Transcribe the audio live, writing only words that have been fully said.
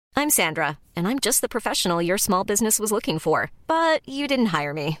I'm Sandra, and I'm just the professional your small business was looking for. But you didn't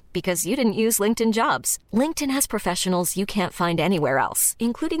hire me because you didn't use LinkedIn Jobs. LinkedIn has professionals you can't find anywhere else,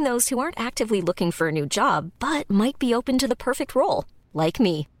 including those who aren't actively looking for a new job, but might be open to the perfect role, like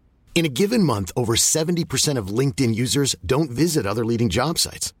me. In a given month, over 70% of LinkedIn users don't visit other leading job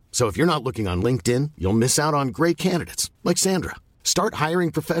sites. So if you're not looking on LinkedIn, you'll miss out on great candidates like Sandra. Start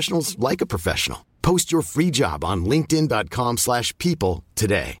hiring professionals like a professional. Post your free job on linkedin.com/people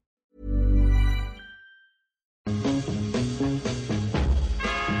today.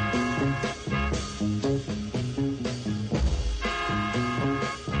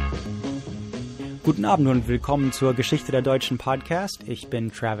 Guten Abend und willkommen zur Geschichte der Deutschen Podcast. Ich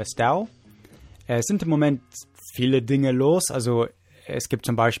bin Travis Dow. Es sind im Moment viele Dinge los. Also es gibt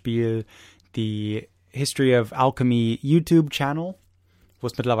zum Beispiel die History of Alchemy YouTube-Channel, wo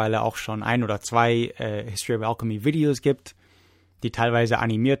es mittlerweile auch schon 1 oder 2 History of Alchemy Videos gibt, die teilweise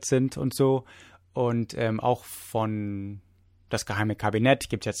animiert sind und so. Und auch von Das Geheime Kabinett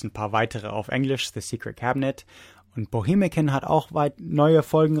gibt es jetzt ein paar weitere auf Englisch, The Secret Cabinet. Und Bohemican hat auch neue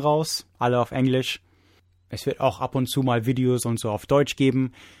Folgen raus, alle auf Englisch. Es wird auch ab und zu mal Videos und so auf Deutsch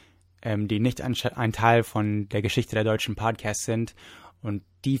geben, die nicht ein Teil von der Geschichte der deutschen Podcasts sind. Und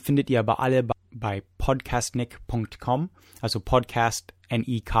die findet ihr aber alle bei podcastnik.com, also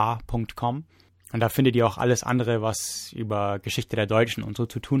podcastnik.com. Und da findet ihr auch alles andere, was über Geschichte der Deutschen und so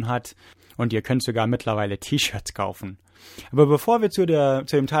zu tun hat. Und ihr könnt sogar mittlerweile T-Shirts kaufen. Aber bevor wir zu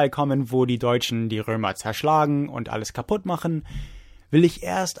dem Teil kommen, wo die Deutschen die Römer zerschlagen und alles kaputt machen, will ich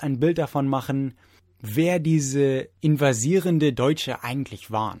erst ein Bild davon machen, wer diese invasierende Deutsche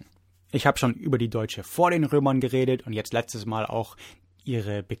eigentlich waren. Ich habe schon über die Deutsche vor den Römern geredet und jetzt letztes Mal auch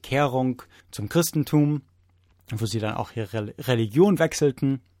ihre Bekehrung zum Christentum, wo sie dann auch ihre Religion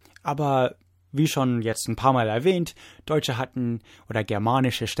wechselten. Aber wie schon jetzt ein paar Mal erwähnt, Deutsche oder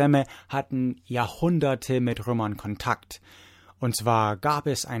germanische Stämme hatten Jahrhunderte mit Römern Kontakt. Und zwar gab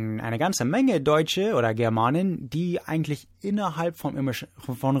es eine ganze Menge Deutsche oder Germanen, die eigentlich innerhalb vom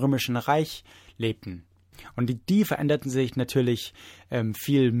Römischen Reich lebten. Und die veränderten sich natürlich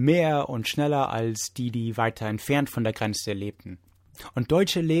viel mehr und schneller als die weiter entfernt von der Grenze lebten. Und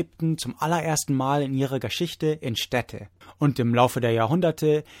Deutsche lebten zum allerersten Mal in ihrer Geschichte in Städte. Und im Laufe der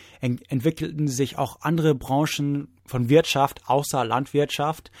Jahrhunderte entwickelten sich auch andere Branchen von Wirtschaft außer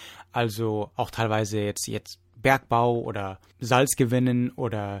Landwirtschaft, also auch teilweise jetzt Bergbau oder Salzgewinnen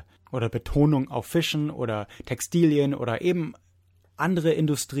oder Betonung auf Fischen oder Textilien oder eben andere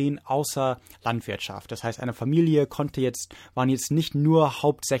Industrien außer Landwirtschaft. Das heißt, eine Familie waren jetzt nicht nur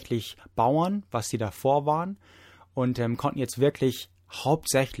hauptsächlich Bauern, was sie davor waren, und konnten jetzt wirklich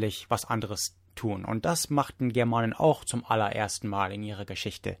hauptsächlich was anderes tun. Und das machten Germanen auch zum allerersten Mal in ihrer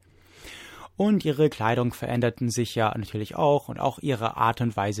Geschichte. Und ihre Kleidung veränderten sich ja natürlich auch und auch ihre Art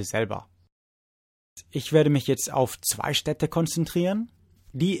und Weise selber. Ich werde mich jetzt auf 2 Städte konzentrieren,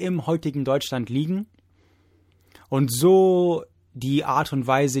 die im heutigen Deutschland liegen und so die Art und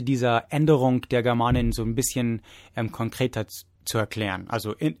Weise dieser Änderung der Germanen so ein bisschen konkreter zu erklären,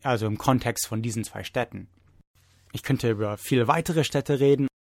 also im Kontext von diesen 2 Städten. Ich könnte über viele weitere Städte reden,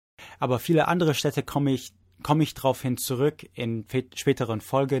 aber viele andere Städte komme ich darauf hin zurück in späteren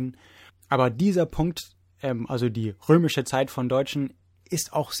Folgen. Aber dieser Punkt, also die römische Zeit von Deutschen,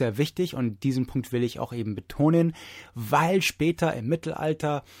 ist auch sehr wichtig und diesen Punkt will ich auch eben betonen, weil später im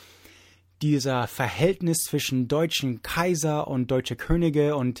Mittelalter dieser Verhältnis zwischen deutschen Kaiser und deutsche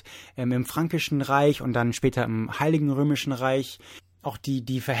Könige und im Frankischen Reich und dann später im Heiligen Römischen Reich, auch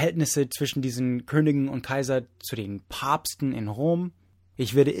die Verhältnisse zwischen diesen Königen und Kaiser zu den Papsten in Rom.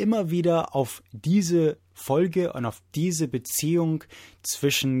 Ich werde immer wieder auf diese Folge und auf diese Beziehung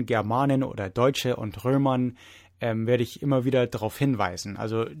zwischen Germanen oder Deutsche und Römern werde ich immer wieder darauf hinweisen.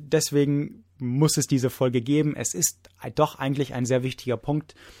 Also deswegen muss es diese Folge geben. Es ist doch eigentlich ein sehr wichtiger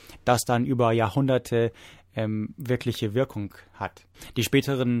Punkt, das dann über Jahrhunderte wirkliche Wirkung hat. Die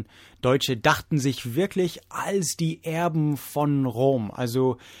späteren Deutsche dachten sich wirklich als die Erben von Rom,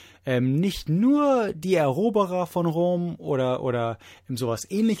 also nicht nur die Eroberer von Rom oder sowas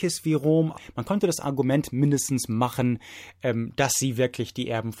Ähnliches wie Rom. Man konnte das Argument mindestens machen, dass sie wirklich die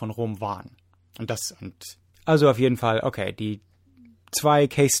Erben von Rom waren. Also auf jeden Fall, okay, die 2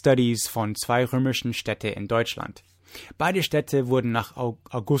 Case Studies von 2 römischen Städten in Deutschland. Beide Städte wurden nach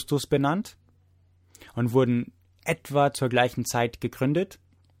Augustus benannt und wurden etwa zur gleichen Zeit gegründet.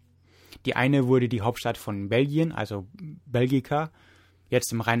 Die eine wurde die Hauptstadt von Belgien, also Belgica,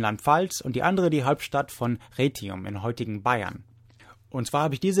 jetzt im Rheinland-Pfalz, und die andere die Hauptstadt von Rhetium in heutigen Bayern. Und zwar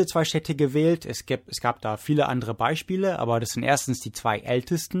habe ich diese 2 Städte gewählt. Es gab da viele andere Beispiele, aber das sind erstens die 2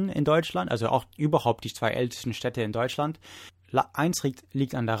 ältesten in Deutschland, also auch überhaupt die 2 ältesten Städte in Deutschland. eins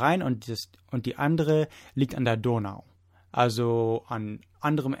liegt an der Rhein und die andere liegt an der Donau. Also an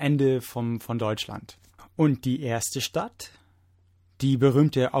anderem Ende von Deutschland. Und die erste Stadt, die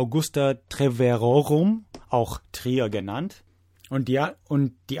berühmte Augusta Treverorum, auch Trier genannt, und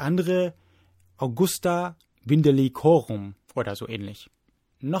die andere Augusta Vindelicorum oder so ähnlich.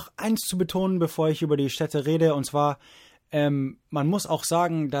 Noch eins zu betonen, bevor ich über die Städte rede, und zwar, man muss auch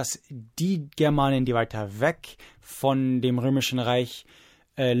sagen, dass die Germanen, die weiter weg von dem Römischen Reich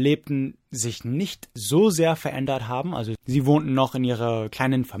lebten, sich nicht so sehr verändert haben. Also sie wohnten noch in ihre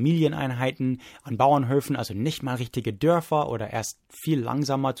kleinen Familieneinheiten an Bauernhöfen, also nicht mal richtige Dörfer oder erst viel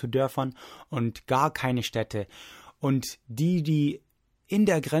langsamer zu Dörfern und gar keine Städte. Und die in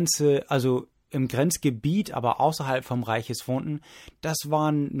der Grenze, also im Grenzgebiet, aber außerhalb vom Reiches wohnten, das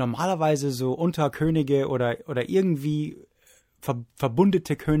waren normalerweise so Unterkönige oder irgendwie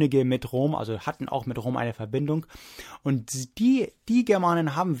verbundete Könige mit Rom, also hatten auch mit Rom eine Verbindung. Und die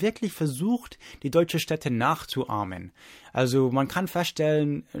Germanen haben wirklich versucht, die deutsche Städte nachzuahmen. Also man kann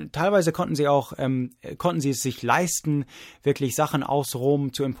feststellen, teilweise konnten sie es sich leisten, wirklich Sachen aus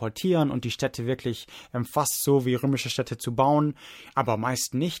Rom zu importieren und die Städte wirklich fast so wie römische Städte zu bauen, aber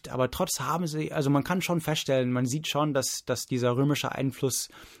meist nicht. Aber trotzdem haben sie, also man kann schon feststellen, man sieht schon, dass dieser römische Einfluss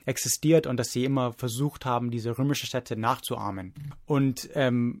existiert und dass sie immer versucht haben, diese römische Städte nachzuahmen. Und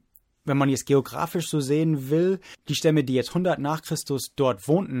wenn man jetzt geografisch so sehen will, die Stämme, die jetzt 100 nach Christus dort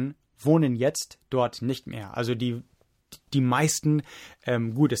wohnen jetzt dort nicht mehr. Also die meisten,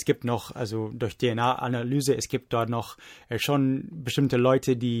 gut, es gibt noch, also durch DNA-Analyse, es gibt dort noch schon bestimmte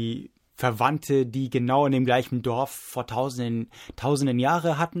Leute, Verwandte, die genau in dem gleichen Dorf vor tausenden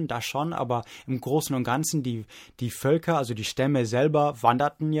Jahre hatten, das schon, aber im Großen und Ganzen die Völker, also die Stämme selber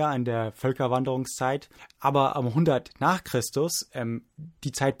wanderten ja in der Völkerwanderungszeit, aber am 100 nach Christus,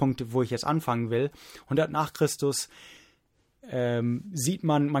 die Zeitpunkte, wo ich jetzt anfangen will, 100 nach Christus, sieht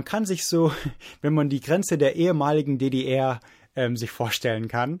man kann sich so, wenn man die Grenze der ehemaligen DDR sich vorstellen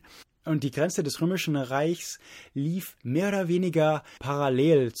kann, und die Grenze des Römischen Reichs lief mehr oder weniger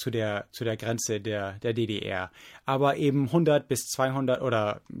parallel zu der Grenze der DDR, aber eben 100 bis 200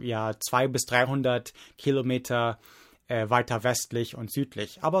 oder ja 200 bis 300 Kilometer weiter westlich und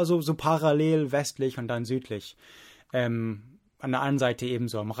südlich, aber so parallel westlich und dann südlich. An der einen Seite eben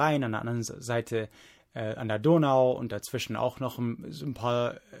so am Rhein, an der anderen Seite an der Donau und dazwischen auch noch so ein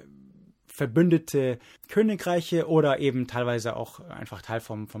paar verbündete Königreiche oder eben teilweise auch einfach Teil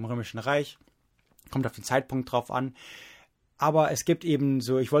vom Römischen Reich. Kommt auf den Zeitpunkt drauf an. Aber es gibt eben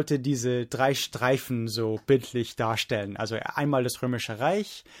so, ich wollte diese 3 Streifen so bildlich darstellen. Also einmal das Römische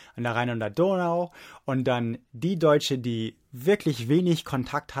Reich an der Rhein und der Donau und dann die Deutsche, die wirklich wenig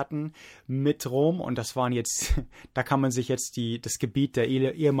Kontakt hatten mit Rom. Und das waren jetzt, da kann man sich jetzt das Gebiet der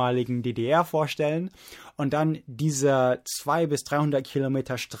ehemaligen DDR vorstellen. Und dann dieser 200 bis 300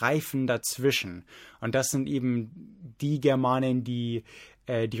 Kilometer Streifen dazwischen. Und das sind eben die Germanen, die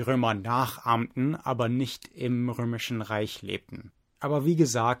Römer nachahmten, aber nicht im Römischen Reich lebten. Aber wie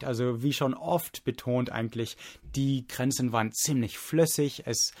gesagt, also wie schon oft betont eigentlich, die Grenzen waren ziemlich flüssig,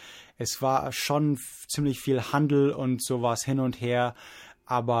 es war schon ziemlich viel Handel und sowas hin und her,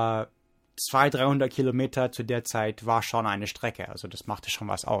 aber 200-300 Kilometer zu der Zeit war schon eine Strecke, also das machte schon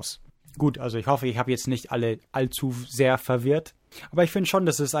was aus. Gut, also ich hoffe, ich habe jetzt nicht alle allzu sehr verwirrt, aber ich finde schon,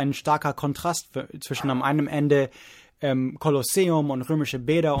 dass es ein starker Kontrast zwischen am einen Ende Kolosseum und römische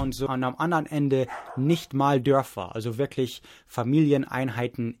Bäder und so, und am anderen Ende nicht mal Dörfer, also wirklich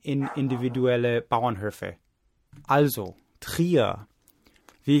Familieneinheiten in individuelle Bauernhöfe. Also, Trier.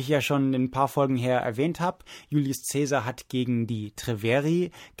 Wie ich ja schon in ein paar Folgen her erwähnt habe, Julius Caesar hat gegen die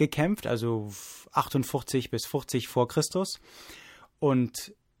Treveri gekämpft, also 48 bis 40 vor Christus.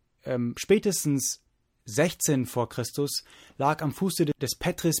 Und spätestens 16 vor Christus lag am Fuße des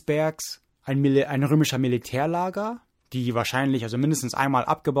Petrisbergs ein römischer Militärlager, die wahrscheinlich, also mindestens einmal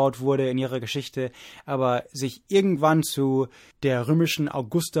abgebaut wurde in ihrer Geschichte, aber sich irgendwann zu der römischen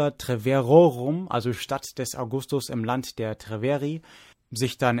Augusta Treverorum, also Stadt des Augustus im Land der Treveri,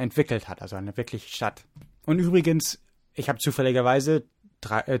 sich dann entwickelt hat, also eine wirkliche Stadt. Und übrigens, ich habe zufälligerweise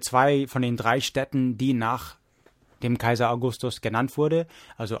 2 von den 3 Städten, die nach dem Kaiser Augustus genannt wurde,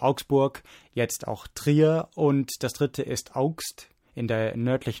 also Augsburg, jetzt auch Trier und das 3. ist Augst in der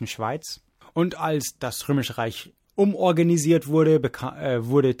nördlichen Schweiz. Und als das Römische Reich umorganisiert wurde,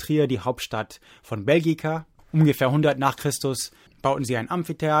 wurde Trier die Hauptstadt von Belgica. Ungefähr 100 nach Christus bauten sie ein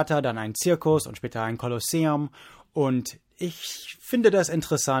Amphitheater, dann einen Zirkus und später ein Kolosseum. Und ich finde das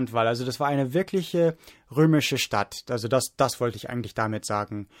interessant, weil also das war eine wirkliche römische Stadt. Also das wollte ich eigentlich damit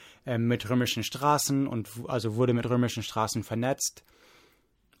sagen. Mit römischen Straßen und also wurde mit römischen Straßen vernetzt.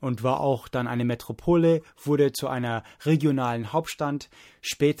 und war auch dann eine Metropole, wurde zu einer regionalen Hauptstadt,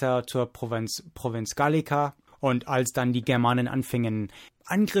 später zur Provinz Gallica. Und als dann die Germanen anfingen,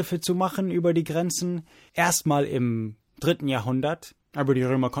 Angriffe zu machen über die Grenzen, erstmal im 3. Jahrhundert, aber die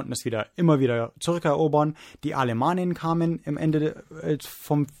Römer konnten es immer wieder zurückerobern. Die Alemannen kamen im Ende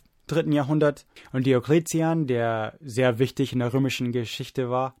vom 3. Jahrhundert und Diokletian, der sehr wichtig in der römischen Geschichte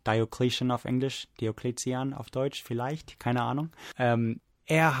war, Diocletian auf Englisch, Diokletian auf Deutsch vielleicht, keine Ahnung.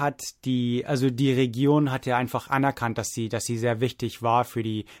 Er hat die Region hat er einfach anerkannt, dass sie sehr wichtig war für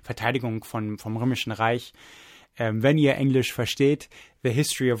die Verteidigung vom Römischen Reich. Wenn ihr Englisch versteht, The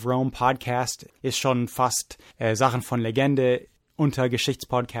History of Rome Podcast ist schon fast Sachen von Legende unter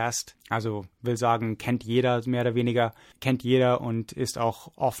Geschichtspodcast. Also will sagen, kennt jeder mehr oder weniger, und ist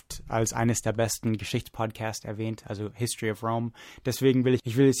auch oft als eines der besten Geschichtspodcasts erwähnt, also History of Rome. Deswegen will ich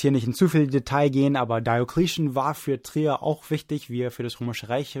jetzt hier nicht in zu viel Detail gehen, aber Diocletian war für Trier auch wichtig, wie er für das Römische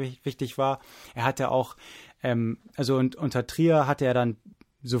Reich wichtig war. Er hatte auch, und unter Trier hatte er dann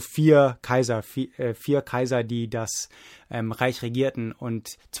so vier Kaiser, die das Reich regierten,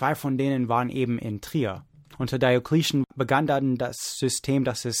 und 2 von denen waren eben in Trier. Unter Diocletian begann dann das System,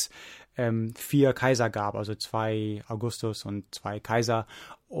 dass es 4 Kaiser gab, also 2 Augustus und 2 Kaiser.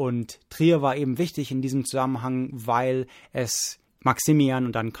 Und Trier war eben wichtig in diesem Zusammenhang, weil es Maximian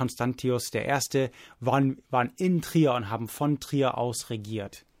und dann Constantius I. waren in Trier und haben von Trier aus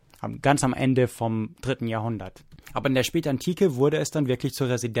regiert. Ganz am Ende vom 3. Jahrhundert. Aber in der Spätantike wurde es dann wirklich zur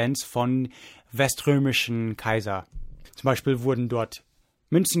Residenz von weströmischen Kaiser. Zum Beispiel wurden dort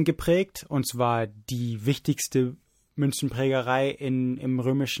Münzen geprägt, und zwar die wichtigste Münzenprägerei im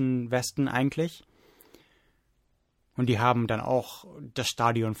römischen Westen eigentlich. Und die haben dann auch das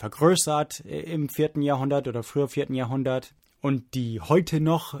Stadion vergrößert im 4. Jahrhundert oder früher 4. Jahrhundert. Und die heute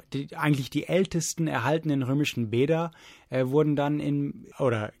noch, eigentlich die ältesten erhaltenen römischen Bäder wurden dann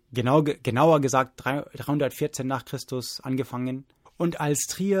genauer gesagt 314 nach Christus angefangen. Und als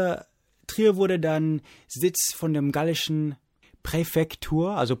Trier wurde dann Sitz von dem gallischen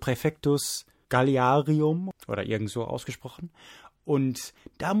Präfektur, also Praefectus Galliarium oder irgend so ausgesprochen. Und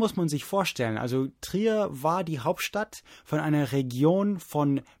da muss man sich vorstellen, also Trier war die Hauptstadt von einer Region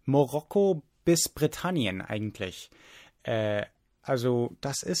von Marokko bis Britannien eigentlich. Also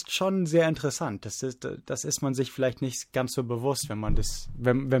das ist schon sehr interessant. Das ist man sich vielleicht nicht ganz so bewusst, wenn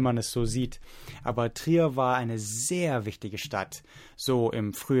man es so sieht. Aber Trier war eine sehr wichtige Stadt, so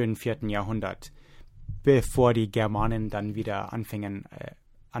im frühen 4. Jahrhundert, bevor die Germanen dann wieder anfingen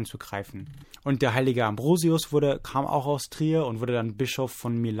anzugreifen. Und der heilige Ambrosius kam auch aus Trier und wurde dann Bischof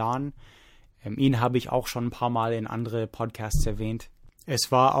von Milan. Ihn habe ich auch schon ein paar Mal in andere Podcasts erwähnt.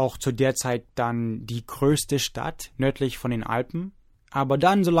 Es war auch zu der Zeit dann die größte Stadt nördlich von den Alpen. Aber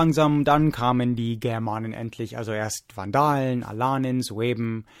dann so langsam, kamen die Germanen endlich, also erst Vandalen, Alanen,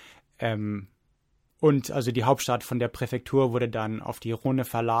 Sueben. Und also die Hauptstadt von der Präfektur wurde dann auf die Rhone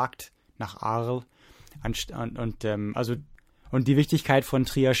verlagt, nach Arles. Und die Wichtigkeit von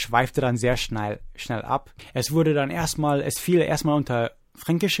Trier schweifte dann sehr schnell ab. Es fiel erstmal unter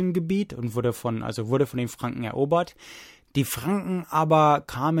fränkischen Gebiet und wurde von den Franken erobert. Die Franken aber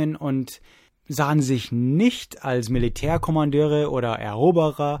kamen und sahen sich nicht als Militärkommandeure oder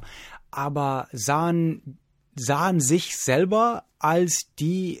Eroberer, aber sahen sich selber als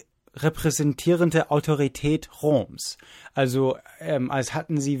die repräsentierende Autorität Roms. Also als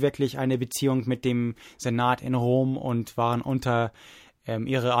hatten sie wirklich eine Beziehung mit dem Senat in Rom und waren unter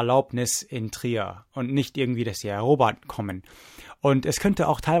ihre Erlaubnis in Trier und nicht irgendwie, dass sie erobert kommen. Und es könnte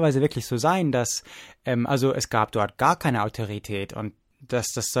auch teilweise wirklich so sein, dass es gab dort gar keine Autorität und dass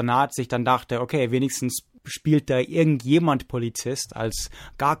das Senat sich dann dachte, okay, wenigstens spielt da irgendjemand Polizist als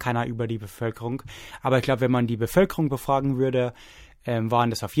gar keiner über die Bevölkerung. Aber ich glaube, wenn man die Bevölkerung befragen würde, waren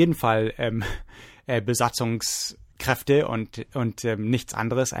das auf jeden Fall Besatzungskräfte und nichts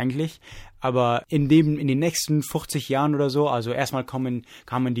anderes eigentlich. Aber in den nächsten 50 Jahren oder so, also erstmal kamen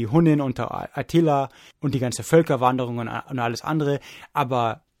die Hunnen unter Attila und die ganze Völkerwanderung und alles andere.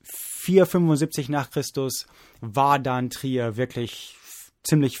 Aber 475 nach Christus war dann Trier wirklich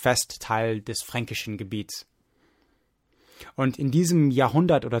ziemlich fest Teil des fränkischen Gebiets. Und in diesem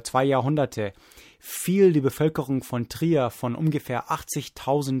Jahrhundert oder 2 Jahrhunderte fiel die Bevölkerung von Trier von ungefähr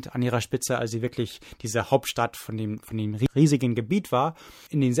 80.000 an ihrer Spitze, als sie wirklich diese Hauptstadt von dem riesigen Gebiet war.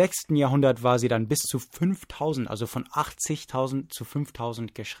 In den 6. Jahrhundert war sie dann bis zu 5.000, also von 80.000 zu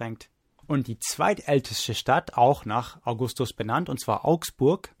 5.000 geschränkt. Und die zweitälteste Stadt, auch nach Augustus benannt, und zwar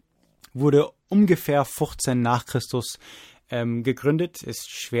Augsburg, wurde ungefähr 15 nach Christus gegründet, ist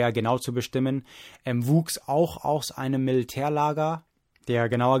schwer genau zu bestimmen, wuchs auch aus einem Militärlager, der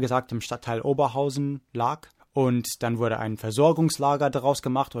genauer gesagt im Stadtteil Oberhausen lag. und dann wurde ein Versorgungslager daraus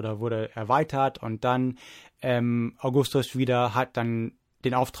gemacht oder wurde erweitert und dann Augustus hat dann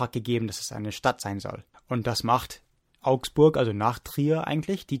den Auftrag gegeben, dass es eine Stadt sein soll. Und das macht Augsburg, also nach Trier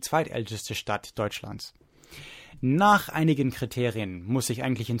eigentlich, die zweitälteste Stadt Deutschlands. Nach einigen Kriterien muss ich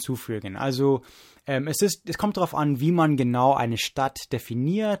eigentlich hinzufügen. Also es kommt darauf an, wie man genau eine Stadt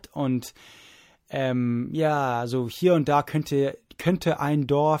definiert und also hier und da könnte ein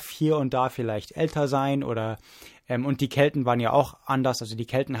Dorf hier und da vielleicht älter sein oder und die Kelten waren ja auch anders, also die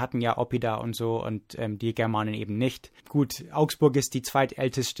Kelten hatten ja Oppida und so und die Germanen eben nicht. Gut, Augsburg ist die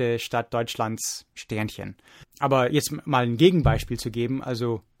zweitälteste Stadt Deutschlands, Sternchen. Aber jetzt mal ein Gegenbeispiel zu geben,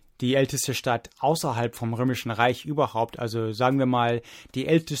 also die älteste Stadt außerhalb vom Römischen Reich überhaupt, also sagen wir mal, die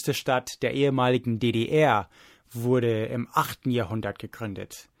älteste Stadt der ehemaligen DDR wurde im 8. Jahrhundert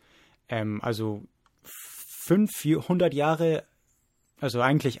gegründet. Also 500 Jahre, also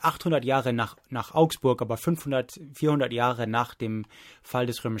eigentlich 800 Jahre nach Augsburg, aber 400 Jahre nach dem Fall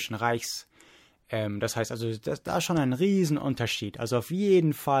des Römischen Reichs. Das heißt also, da ist schon ein Riesenunterschied. Also auf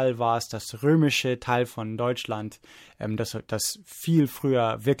jeden Fall war es das römische Teil von Deutschland, das viel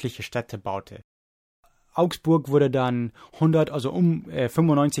früher wirkliche Städte baute. Augsburg wurde dann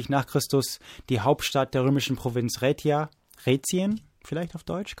 95 nach Christus die Hauptstadt der römischen Provinz Rätien, vielleicht auf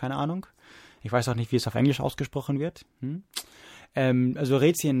Deutsch, keine Ahnung. Ich weiß auch nicht, wie es auf Englisch ausgesprochen wird. Also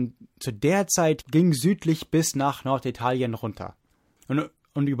Rätien zu der Zeit ging südlich bis nach Norditalien runter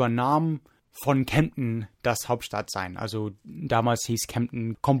und übernahm von Kempten das Hauptstadtsein. Also damals hieß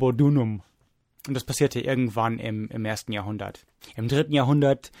Kempten Combodunum. Und das passierte irgendwann im 1. Jahrhundert. Im 3.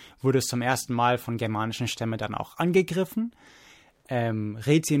 Jahrhundert wurde es zum ersten Mal von germanischen Stämmen dann auch angegriffen.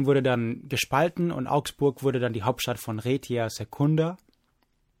 Rätien wurde dann gespalten und Augsburg wurde dann die Hauptstadt von Raetia Secunda.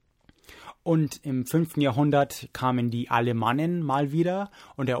 Und im 5. Jahrhundert kamen die Alemannen mal wieder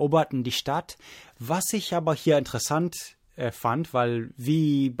und eroberten die Stadt. Was ich aber hier interessant fand, weil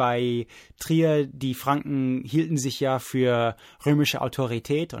wie bei Trier, die Franken hielten sich ja für römische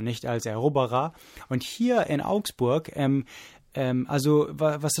Autorität und nicht als Eroberer. Und hier in Augsburg, also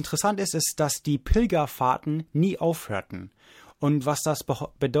was interessant ist, dass die Pilgerfahrten nie aufhörten. Und was das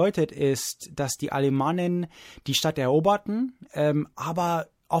bedeutet, ist, dass die Alemannen die Stadt eroberten, aber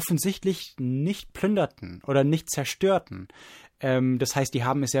offensichtlich nicht plünderten oder nicht zerstörten. Das heißt, die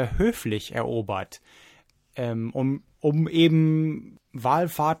haben es sehr höflich erobert, um eben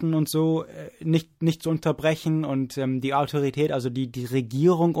Wallfahrten und so nicht zu unterbrechen und die Autorität, also die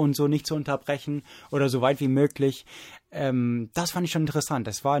Regierung und so nicht zu unterbrechen oder so weit wie möglich. Das fand ich schon interessant.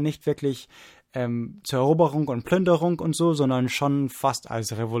 Das war nicht wirklich zur Eroberung und Plünderung und so, sondern schon fast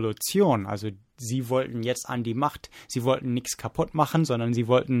als Revolution. Also sie wollten jetzt an die Macht, sie wollten nichts kaputt machen, sondern sie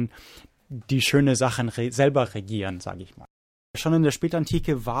wollten die schönen Sachen selber regieren, sage ich mal. Schon in der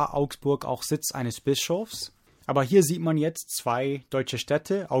Spätantike war Augsburg auch Sitz eines Bischofs. Aber hier sieht man jetzt zwei deutsche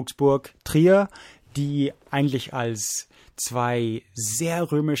Städte, Augsburg, Trier, die eigentlich als zwei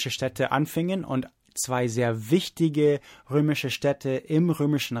sehr römische Städte anfingen und zwei sehr wichtige römische Städte im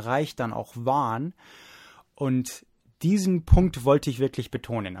Römischen Reich dann auch waren. Und diesen Punkt wollte ich wirklich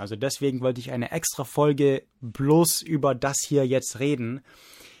betonen. Also deswegen wollte ich eine extra Folge bloß über das hier jetzt reden,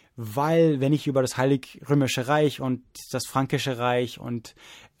 weil wenn ich über das Heilige Römische Reich und das Fränkische Reich und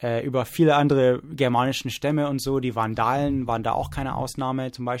über viele andere germanischen Stämme und so, die Vandalen waren da auch keine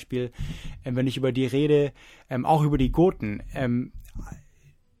Ausnahme zum Beispiel, wenn ich über die rede, auch über die Goten,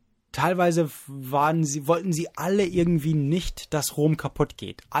 teilweise wollten sie alle irgendwie nicht, dass Rom kaputt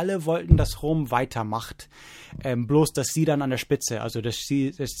geht. Alle wollten, dass Rom weitermacht. Bloß, dass sie dann an der Spitze, also dass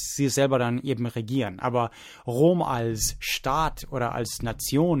sie selber dann eben regieren. Aber Rom als Staat oder als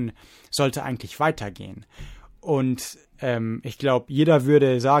Nation sollte eigentlich weitergehen. Und ich glaube, jeder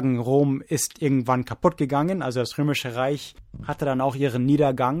würde sagen, Rom ist irgendwann kaputt gegangen. Also das Römische Reich hatte dann auch ihren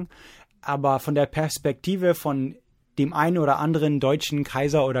Niedergang. Aber von der Perspektive von dem einen oder anderen deutschen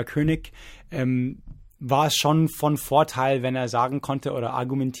Kaiser oder König war es schon von Vorteil, wenn er sagen konnte oder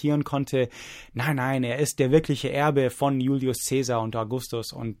argumentieren konnte, nein, er ist der wirkliche Erbe von Julius Caesar und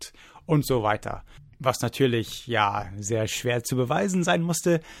Augustus und so weiter. Was natürlich ja sehr schwer zu beweisen sein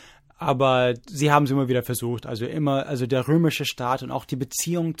musste, aber sie haben es immer wieder versucht. Also der römische Staat und auch die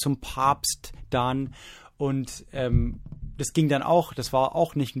Beziehung zum Papst dann und das ging dann auch, das war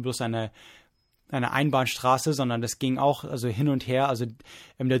auch nicht bloß eine Einbahnstraße, sondern das ging auch also hin und her. Also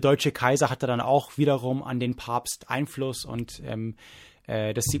der deutsche Kaiser hatte dann auch wiederum an den Papst Einfluss und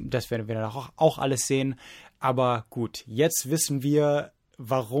das werden wir dann auch alles sehen. Aber gut, jetzt wissen wir,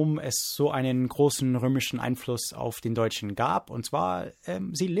 warum es so einen großen römischen Einfluss auf den Deutschen gab. Und zwar,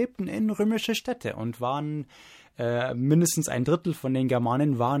 sie lebten in römische Städte und waren mindestens ein Drittel von den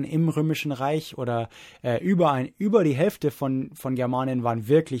Germanen waren im Römischen Reich oder über die Hälfte von Germanen waren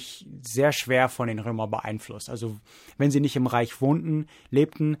wirklich sehr schwer von den Römern beeinflusst. Also wenn sie nicht im Reich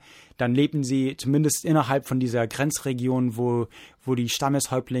lebten, dann lebten sie zumindest innerhalb von dieser Grenzregion, wo die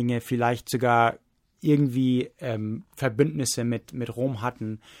Stammeshäuptlinge vielleicht sogar irgendwie Verbündnisse mit Rom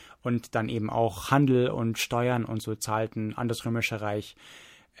hatten und dann eben auch Handel und Steuern und so zahlten an das Römische Reich.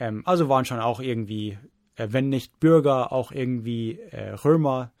 Also waren schon auch irgendwie wenn nicht Bürger, auch irgendwie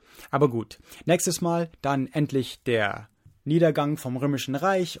Römer. Aber gut, nächstes Mal dann endlich der Niedergang vom Römischen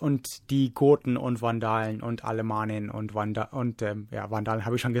Reich und die Goten und Vandalen und Alemanen und Vandalen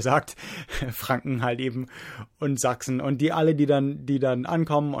habe ich schon gesagt, Franken halt eben und Sachsen und die alle, die dann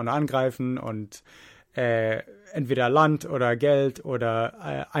ankommen und angreifen und entweder Land oder Geld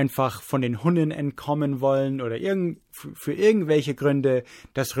oder einfach von den Hunnen entkommen wollen oder für irgendwelche Gründe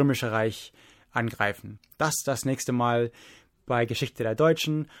das Römische Reich angreifen. Das nächste Mal bei Geschichte der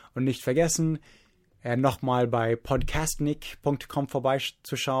Deutschen und nicht vergessen, nochmal bei podcastnick.com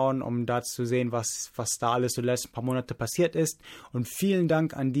vorbeizuschauen, um da zu sehen, was da alles so letzten paar Monate passiert ist. Und vielen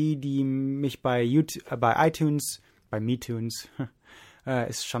Dank an die mich bei iTunes, bei MeTunes,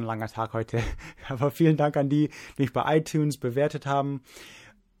 ist schon ein langer Tag heute, aber vielen Dank an die mich bei iTunes bewertet haben.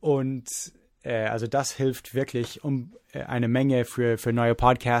 Und also das hilft wirklich um eine Menge für neue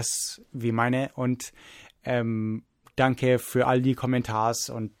Podcasts wie meine und danke für all die Kommentars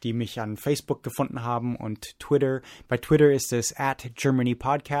und die mich an Facebook gefunden haben und Twitter. Bei Twitter ist es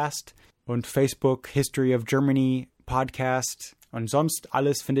 @GermanyPodcast und Facebook History of Germany Podcast und sonst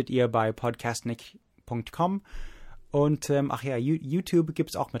alles findet ihr bei podcastnick.com und YouTube gibt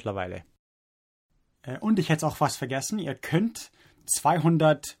es auch mittlerweile. Und ich hätte auch was vergessen, ihr könnt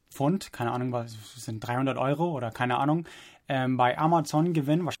 200 Pfund, keine Ahnung, was sind 300 Euro oder keine Ahnung, bei Amazon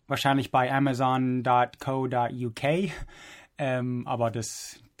gewinnen, wahrscheinlich bei amazon.co.uk, aber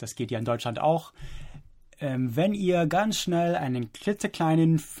das geht ja in Deutschland auch. Wenn ihr ganz schnell einen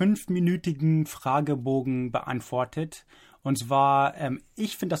klitzekleinen 5-minütigen Fragebogen beantwortet, und zwar,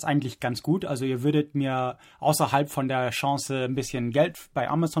 ich finde das eigentlich ganz gut, also ihr würdet mir außerhalb von der Chance ein bisschen Geld bei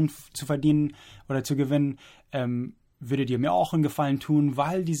Amazon zu verdienen oder zu gewinnen, würdet ihr mir auch einen Gefallen tun,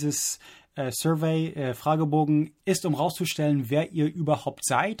 weil dieses Fragebogen ist, um rauszustellen, wer ihr überhaupt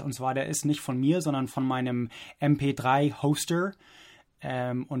seid. Und zwar, der ist nicht von mir, sondern von meinem MP3-Hoster.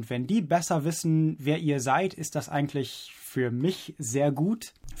 Und wenn die besser wissen, wer ihr seid, ist das eigentlich für mich sehr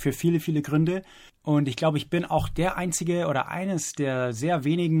gut, für viele, viele Gründe. Und ich glaube, ich bin auch der einzige oder eines der sehr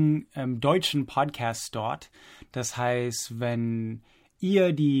wenigen deutschen Podcasts dort. Das heißt, wenn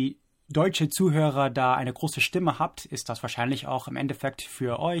ihr die deutsche Zuhörer da eine große Stimme habt, ist das wahrscheinlich auch im Endeffekt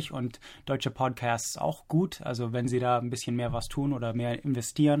für euch und deutsche Podcasts auch gut. Also wenn sie da ein bisschen mehr was tun oder mehr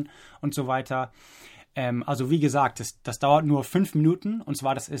investieren und so weiter. Also wie gesagt, das dauert nur 5 Minuten und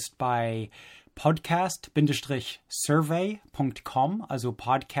zwar das ist bei podcast-survey.com, also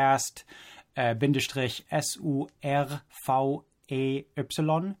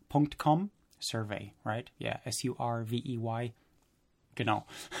podcast-survey.com, Survey, right? Yeah, SURVEY. Genau.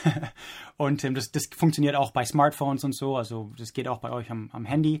 Und das funktioniert auch bei Smartphones und so, also das geht auch bei euch am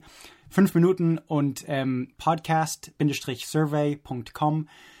Handy. 5 Minuten und podcast-survey.com.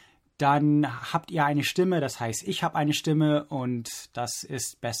 Dann habt ihr eine Stimme, das heißt, ich habe eine Stimme und das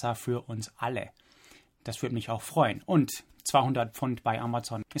ist besser für uns alle. Das würde mich auch freuen. Und 200 Pfund bei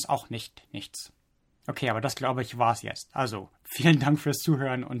Amazon ist auch nichts. Okay, aber das, glaube ich, war's jetzt. Also, vielen Dank fürs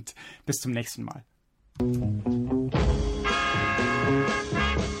Zuhören und bis zum nächsten Mal.